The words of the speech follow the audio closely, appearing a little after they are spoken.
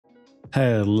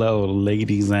Hello,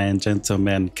 ladies and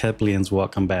gentlemen, Keplians,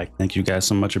 welcome back. Thank you guys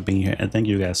so much for being here, and thank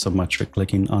you guys so much for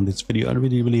clicking on this video. I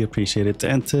really appreciate it.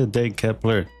 And today,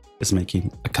 Kep1er is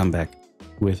making a comeback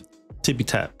with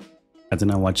TIPI-TAP. I did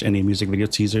not watch any music video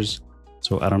teasers,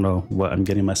 so I don't know what I'm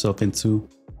getting myself into,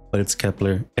 but it's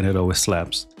Kep1er and it always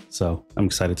slaps. So I'm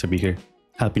excited to be here.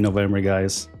 Happy November,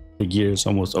 guys. The year is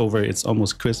almost over. It's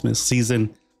almost Christmas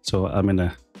season, so I'm in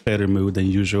a better mood than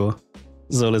usual.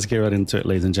 So let's get right into it,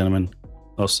 ladies and gentlemen.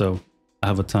 Also, I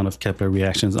have a ton of Kep1er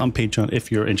reactions on Patreon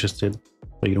if you're interested,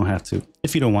 but you don't have to.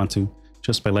 If you don't want to,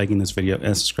 just by liking this video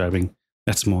and subscribing,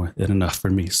 that's more than enough for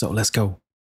me. So let's go.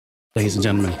 Ladies and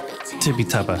gentlemen,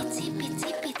 TIPI-TAP.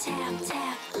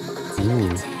 Ooh.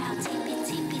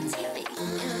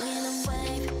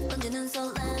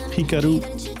 Pikaru.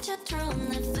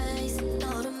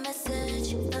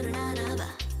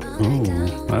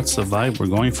 Oh, that's the vibe we're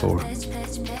going for.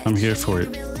 I'm here for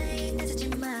it.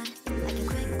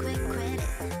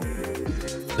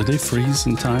 Did they freeze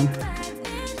in time?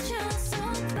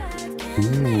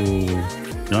 Ooh,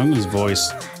 Young's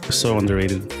voice is so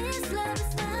underrated.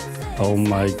 Oh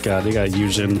my god, they got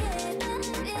Yujin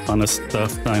on a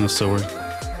stuffed dinosaur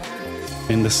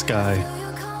in the sky.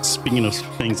 Speaking of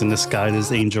things in the sky,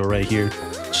 this angel right here,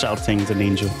 shouting an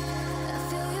angel.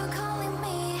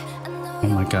 Oh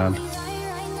my god.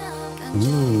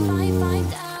 Ooh.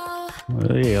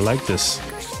 Hey, I like this.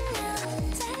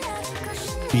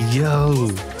 Yo.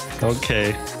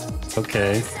 Okay.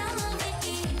 Okay.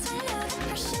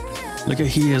 Look at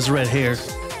he has red hair.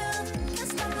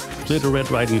 Little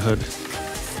Red Riding Hood.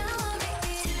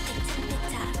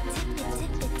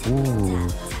 Ooh.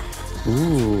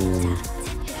 Ooh.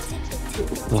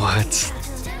 What?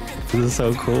 This is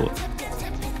so cool.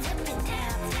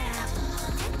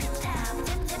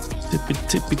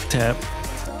 TIPI-TAP.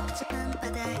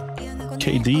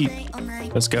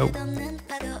 KD. Let's go.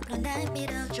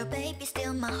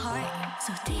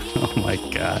 Oh my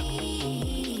god.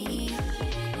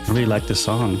 I really like this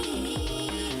song.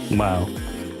 Wow.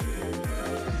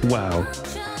 Wow.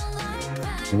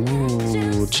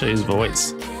 Ooh, Che's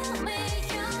voice.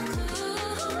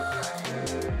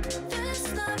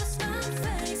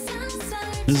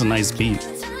 This is a nice beat.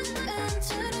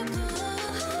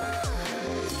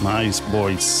 Nice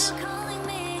boys.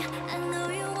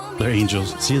 They're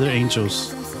angels. See, they're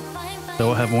angels. They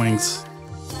all have wings.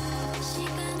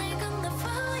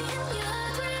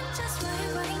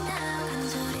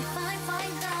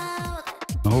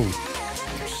 Oh.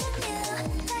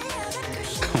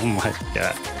 Oh my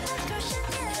god.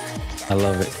 I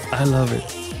love it. I love it.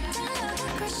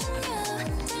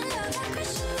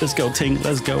 Let's go, Ting.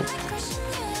 Let's go.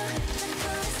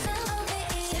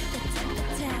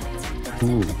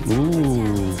 Ooh.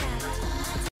 Ooh.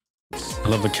 I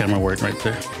love the camera work right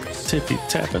there.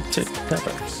 TIPI-TAP, TIPI-TAP.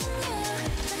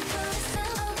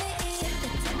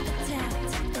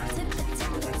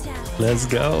 Let's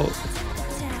go.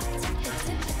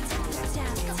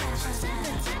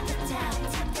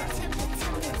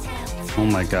 Oh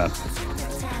my god.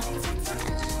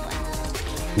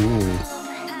 Ooh.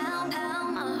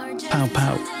 Pow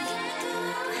pow.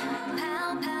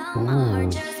 Ooh.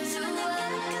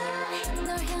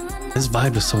 This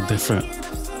vibe is so different.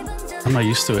 I'm not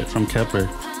used to it from Kep1er,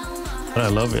 but I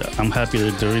love it. I'm happy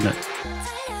they're doing it.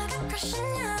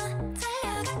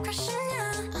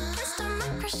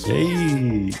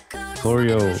 Yay!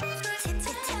 Choreo.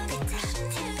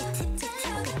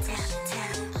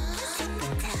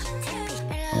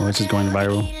 Oh, it's just going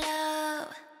viral.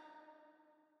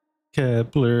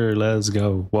 Kep1er, let's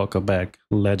go. Welcome back,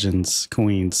 legends,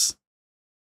 queens.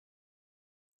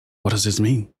 What does this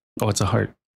mean? Oh, it's a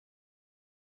heart.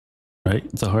 Right?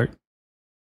 It's a heart.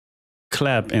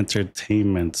 Clap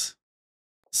Entertainment.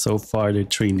 So far, they're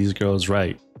treating these girls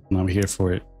right, and I'm here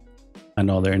for it. I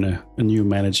know they're in a new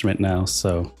management now,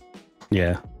 so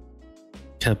yeah.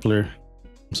 Kep1er,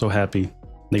 I'm so happy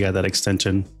they got that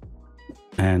extension,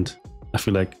 and I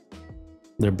feel like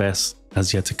their best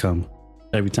has yet to come.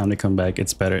 Every time they come back,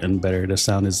 it's better and better. The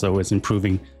sound is always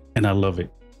improving, and I love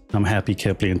it. I'm happy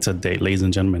Keplian today, ladies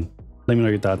and gentlemen. Let me know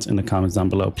your thoughts in the comments down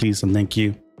below, please, and thank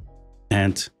you.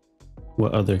 And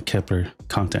what other Kep1er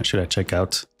content should I check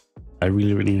out? I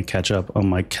really need to catch up on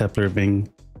my Kep1er thing,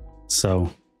 so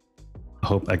I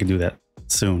hope I can do that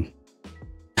soon.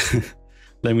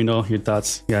 Let me know your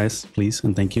thoughts, guys, please,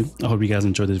 and thank you. I hope you guys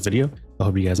enjoyed this video. I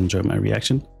hope you guys enjoyed my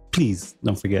reaction. Please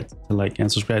don't forget to like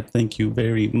and subscribe. Thank you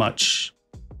very much.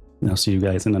 And I'll see you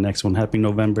guys in the next one. Happy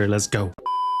November. Let's go.